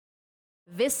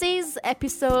This is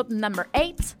episode number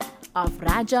 8 of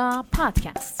Raja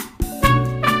Podcast.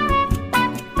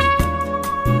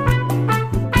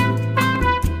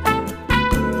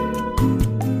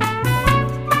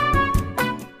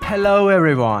 Hello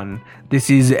everyone, this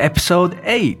is episode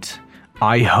 8.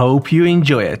 I hope you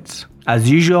enjoy it. As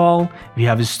usual, we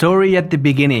have a story at the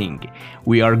beginning.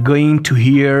 We are going to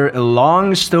hear a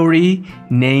long story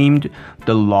named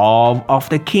The Love of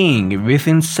the King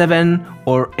within 7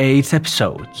 or 8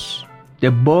 episodes.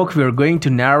 The book we are going to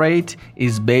narrate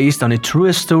is based on a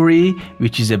true story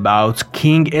which is about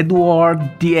King Edward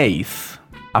VIII.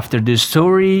 After the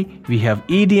story, we have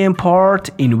idiom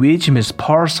part in which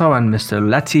Ms.Parsa and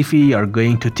Mr.Latifi are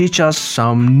going to teach us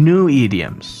some new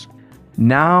idioms.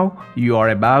 Now you are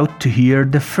about to hear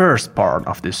the first part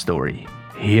of the story.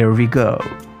 Here we go.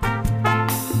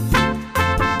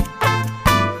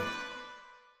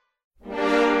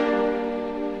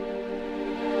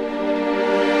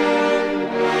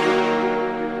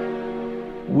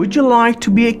 Would you like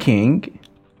to be a king?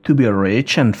 To be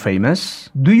rich and famous?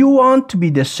 Do you want to be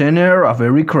the center of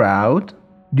every crowd?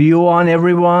 Do you want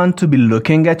everyone to be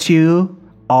looking at you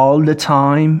all the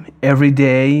time, every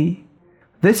day?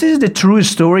 This is the true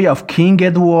story of King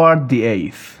Edward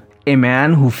VIII, a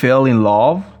man who fell in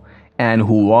love and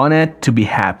who wanted to be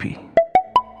happy.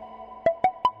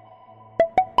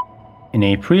 In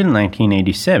April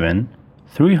 1987,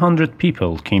 300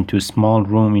 people came to a small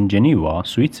room in Geneva,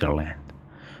 Switzerland.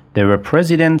 They were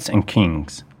presidents and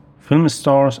kings, film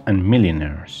stars and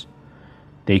millionaires.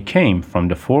 They came from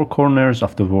the 4 corners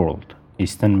of the world,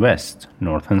 east and west,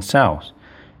 north and south,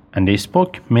 and they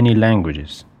spoke many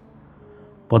languages.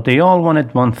 But they all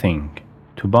wanted one thing,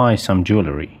 to buy some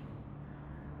jewelry.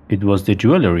 It was the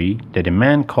jewelry that a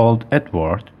man called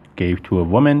Edward gave to a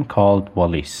woman called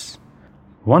Wallis.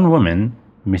 One woman,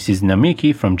 Mrs.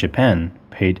 Namiki from Japan,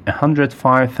 paid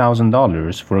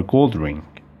 $105,000 for a gold ring.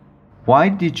 Why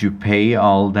did you pay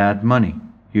all that money?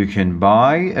 You can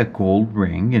buy a gold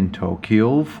ring in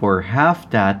Tokyo for half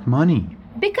that money.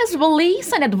 Because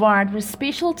Wallis and Edward were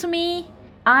special to me,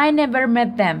 I never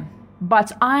met them,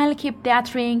 but I'll keep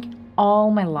that ring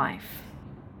all my life.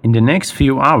 In the next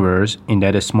few hours, in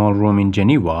that small room in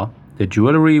Geneva, the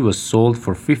jewelry was sold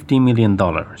for $50 million.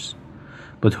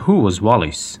 But who was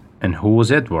Wallis and who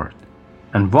was Edward?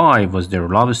 And why was their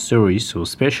love story so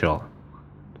special?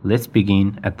 Let's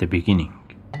begin at the beginning.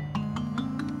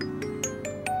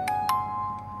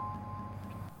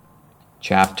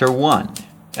 Chapter 1.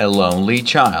 A Lonely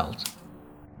Child.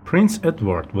 Prince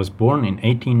Edward was born in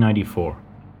 1894.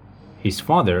 His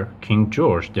father, King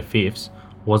George V,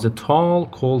 was a tall,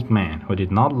 cold man who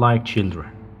did not like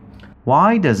children.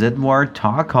 Why does Edward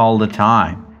talk all the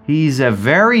time? He's a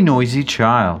very noisy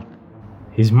child.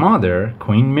 His mother,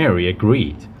 Queen Mary,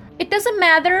 agreed. It doesn't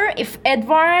matter if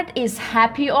Edward is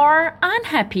happy or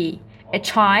unhappy. A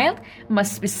child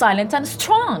must be silent and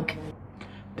strong.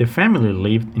 The family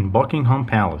lived in Buckingham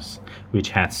Palace, which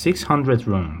had 600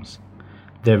 rooms.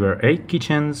 There were 8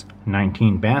 kitchens,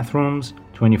 19 bathrooms,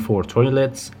 24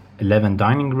 toilets, 11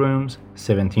 dining rooms,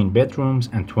 17 bedrooms,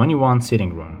 and 21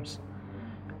 sitting rooms.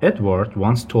 Edward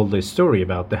once told a story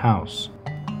about the house.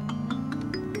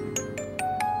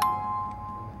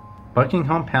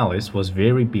 Buckingham Palace was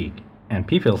very big, and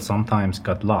people sometimes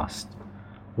got lost.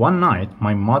 One night,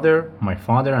 my mother, my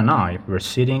father, and I were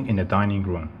sitting in the dining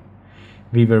room.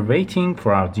 We were waiting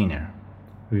for our dinner.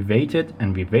 We waited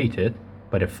and we waited,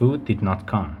 but the food did not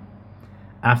come.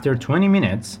 After 20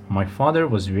 minutes, my father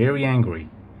was very angry.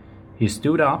 He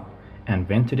stood up and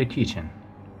went to the kitchen.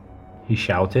 He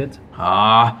shouted,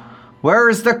 Where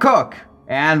is the cook?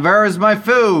 And where is my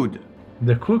food?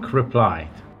 The cook replied,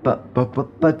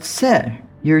 But, sir,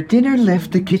 your dinner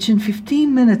left the kitchen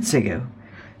 15 minutes ago.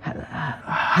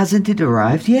 Hasn't it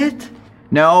arrived yet?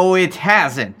 No, it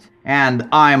hasn't. And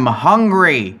I'm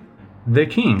hungry. The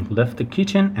king left the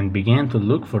kitchen and began to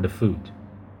look for the food.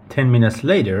 10 minutes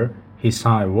later, he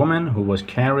saw a woman who was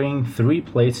carrying 3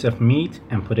 plates of meat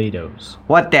and potatoes.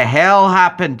 What the hell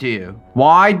happened to you?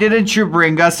 Why didn't you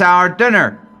bring us our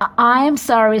dinner? I'm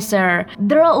sorry, sir.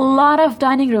 There are a lot of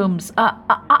dining rooms.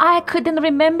 I couldn't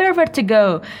remember where to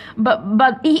go.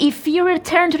 But if you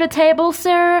return to the table,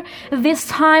 sir, this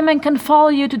time I can follow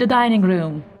you to the dining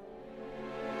room.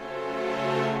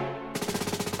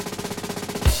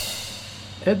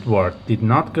 Edward did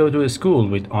not go to a school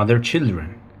with other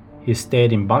children. He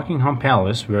stayed in Buckingham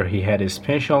Palace, where he had a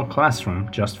special classroom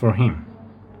just for him.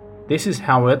 This is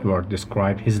how Edward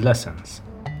described his lessons.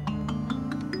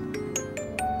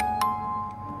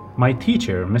 My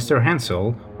teacher, Mr.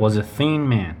 Hansel, was a thin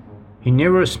man. He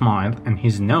never smiled and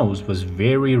his nose was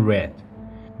very red.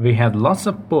 We had lots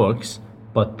of books,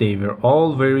 but they were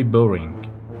all very boring.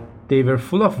 They were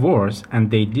full of words and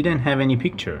they didn't have any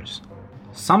pictures.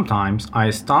 Sometimes I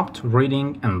stopped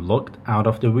reading and looked out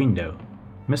of the window.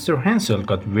 Mr. Hansel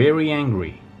got very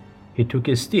angry. He took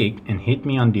a stick and hit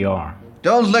me on the arm.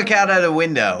 Don't look out of the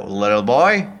window, little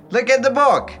boy. Look at the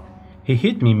book. He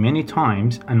hit me many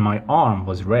times and my arm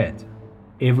was red.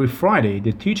 Every Friday,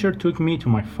 the teacher took me to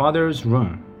my father's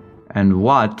room. And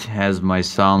what has my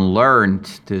son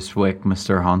learned this week,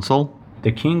 Mr. Hansel?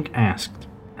 The king asked,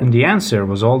 and the answer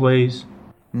was always,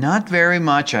 Not very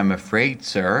much, I'm afraid,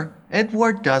 sir.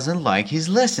 Edward doesn't like his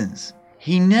lessons.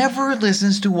 He never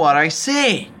listens to what I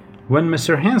say. When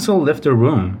Mr. Hansel left the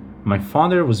room, my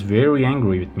father was very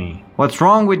angry with me. What's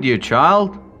wrong with you,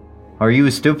 child? Are you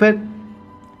stupid?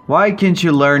 Why can't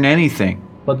you learn anything?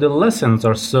 But the lessons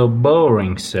are so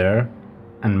boring, sir,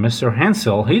 and Mr.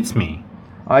 Hansel hates me.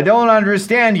 I don't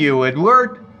understand you,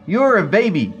 Edward. You're a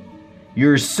baby.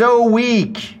 You're so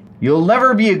weak. You'll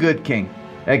never be a good king.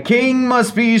 A king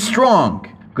must be strong.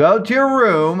 Go to your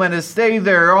room and stay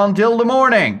there until the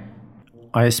morning.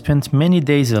 I spent many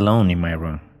days alone in my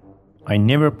room. I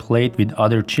never played with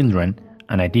other children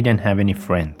and I didn't have any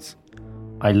friends.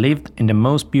 I lived in the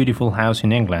most beautiful house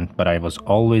in England, but I was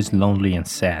always lonely and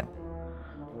sad.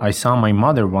 I saw my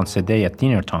mother once a day at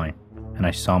dinner time, and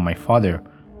I saw my father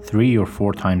 3 or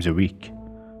 4 times a week,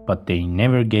 but they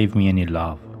never gave me any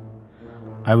love.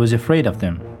 I was afraid of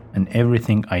them, and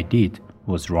everything I did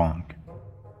was wrong.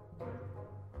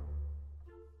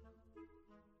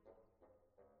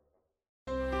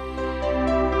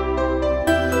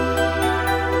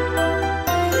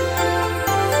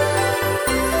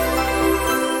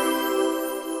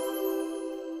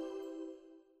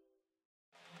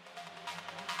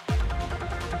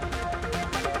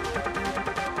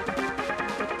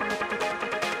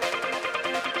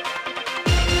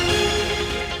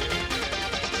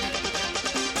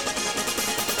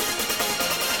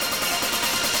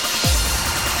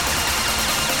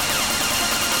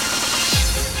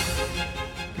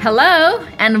 Hello,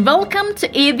 and welcome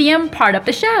to Idiom part of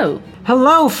the show.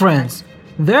 Hello, friends.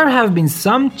 There have been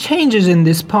some changes in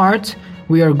this part.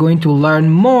 We are going to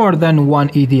learn more than one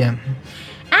idiom.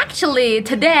 Actually,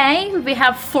 today we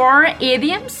have 4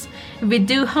 idioms. We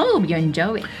do hope you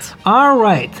enjoy it. All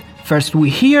right. First we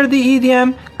hear the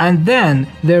idiom, and then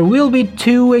there will be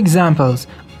 2 examples.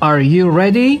 Are you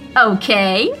ready?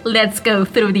 Okay, let's go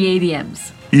through the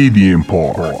idioms. Idiom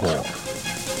part.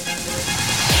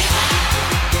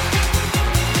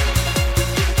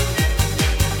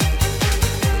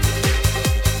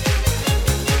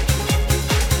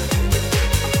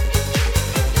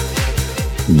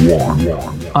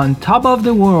 On top of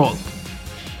the world.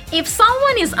 If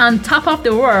someone is on top of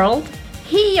the world,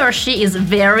 he or she is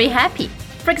very happy.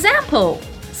 For example,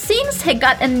 since he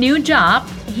got a new job,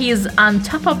 he is on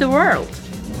top of the world.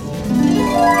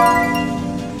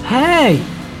 Hey,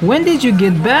 when did you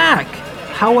get back?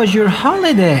 How was your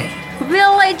holiday?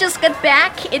 Well, I just got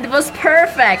back. It was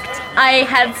perfect. I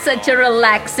had such a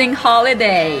relaxing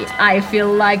holiday. I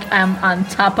feel like I'm on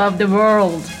top of the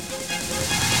world.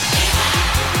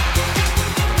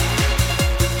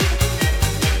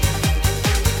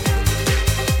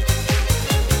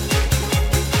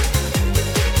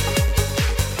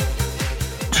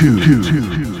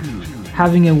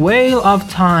 Having a whale of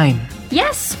time.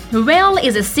 Yes, whale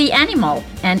is a sea animal,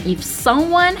 and if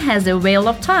someone has a whale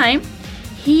of time,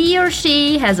 he or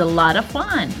she has a lot of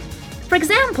fun. For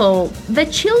example, the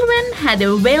children had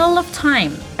a whale of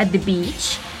time at the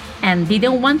beach and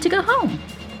didn't want to go home.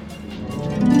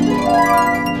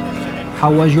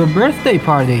 How was your birthday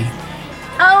party?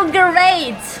 Oh,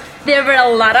 great! There were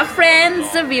a lot of friends,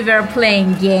 we were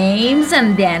playing games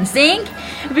and dancing.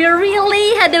 We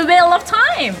really had a whale of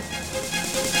time.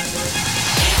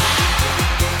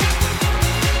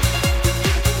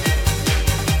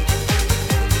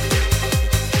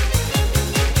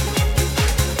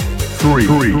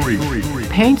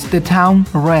 Paint the town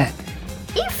red.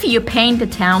 If you paint the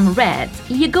town red,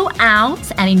 you go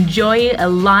out and enjoy a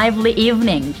lively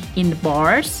evening in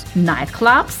bars,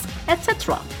 nightclubs,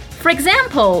 etc. For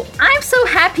example, I'm so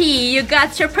happy you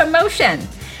got your promotion.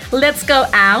 Let's go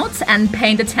out and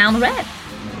paint the town red.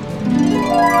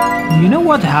 You know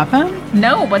what happened?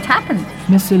 No, what happened?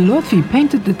 Ms.Latifi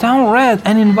painted the town red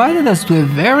and invited us to a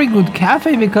very good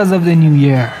cafe because of the new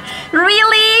year.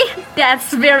 Really?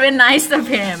 That's very nice of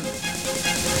him.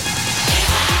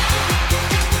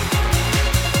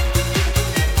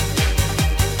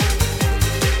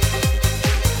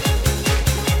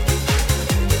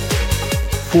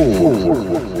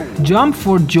 Jump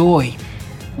for joy.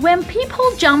 When people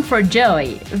jump for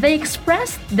joy, they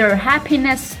express their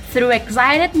happiness through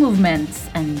excited movements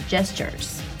and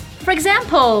gestures. For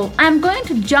example, I'm going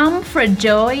to jump for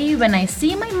joy when I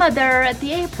see my mother at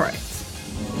the airport.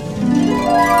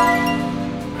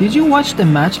 Did you watch the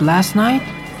match last night?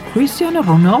 Cristiano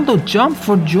Ronaldo jumped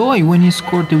for joy when he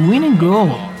scored the winning goal.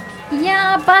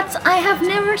 Yeah, but I have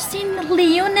never seen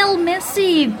Lionel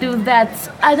Messi do that.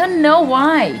 I don't know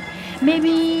why.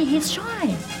 Maybe he's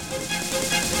shy.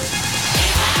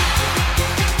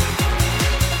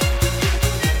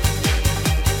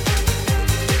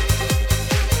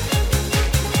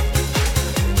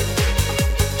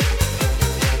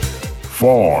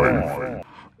 Five.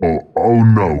 Oh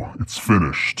no, it's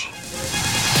finished.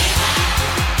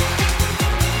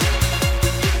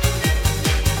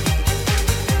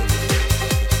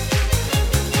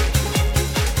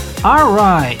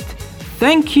 Alright,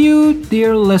 thank you,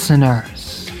 dear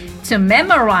listeners. To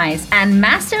memorize and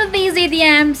master these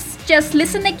idioms, just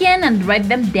listen again and write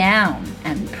them down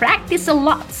and practice a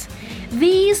lot.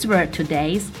 These were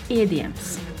today's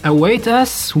idioms. Await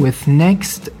us with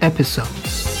next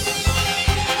episodes.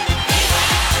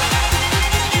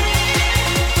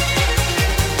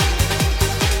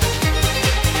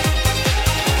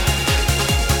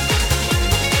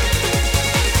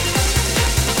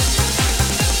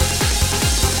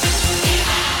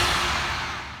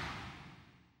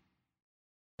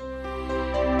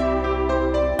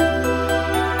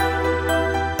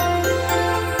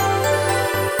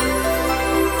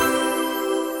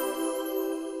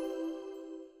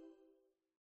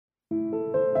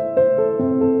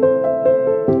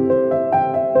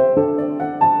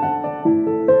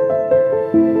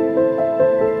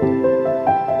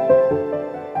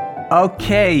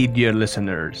 Okay, dear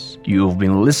listeners, you've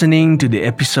been listening to the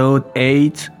episode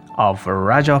 8 of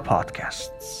Raja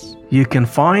Podcasts. You can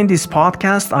find this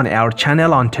podcast on our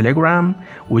channel on Telegram,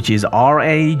 which is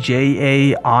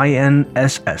RAJAINSS,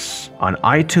 on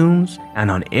iTunes, and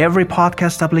on every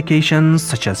podcast application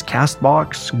such as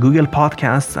Castbox, Google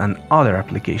Podcasts, and other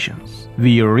applications.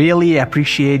 We really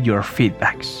appreciate your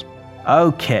feedbacks.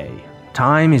 Okay,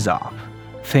 time is up.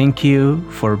 Thank you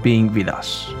for being with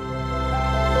us.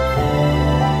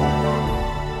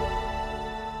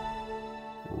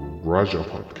 Raja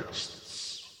Podcast.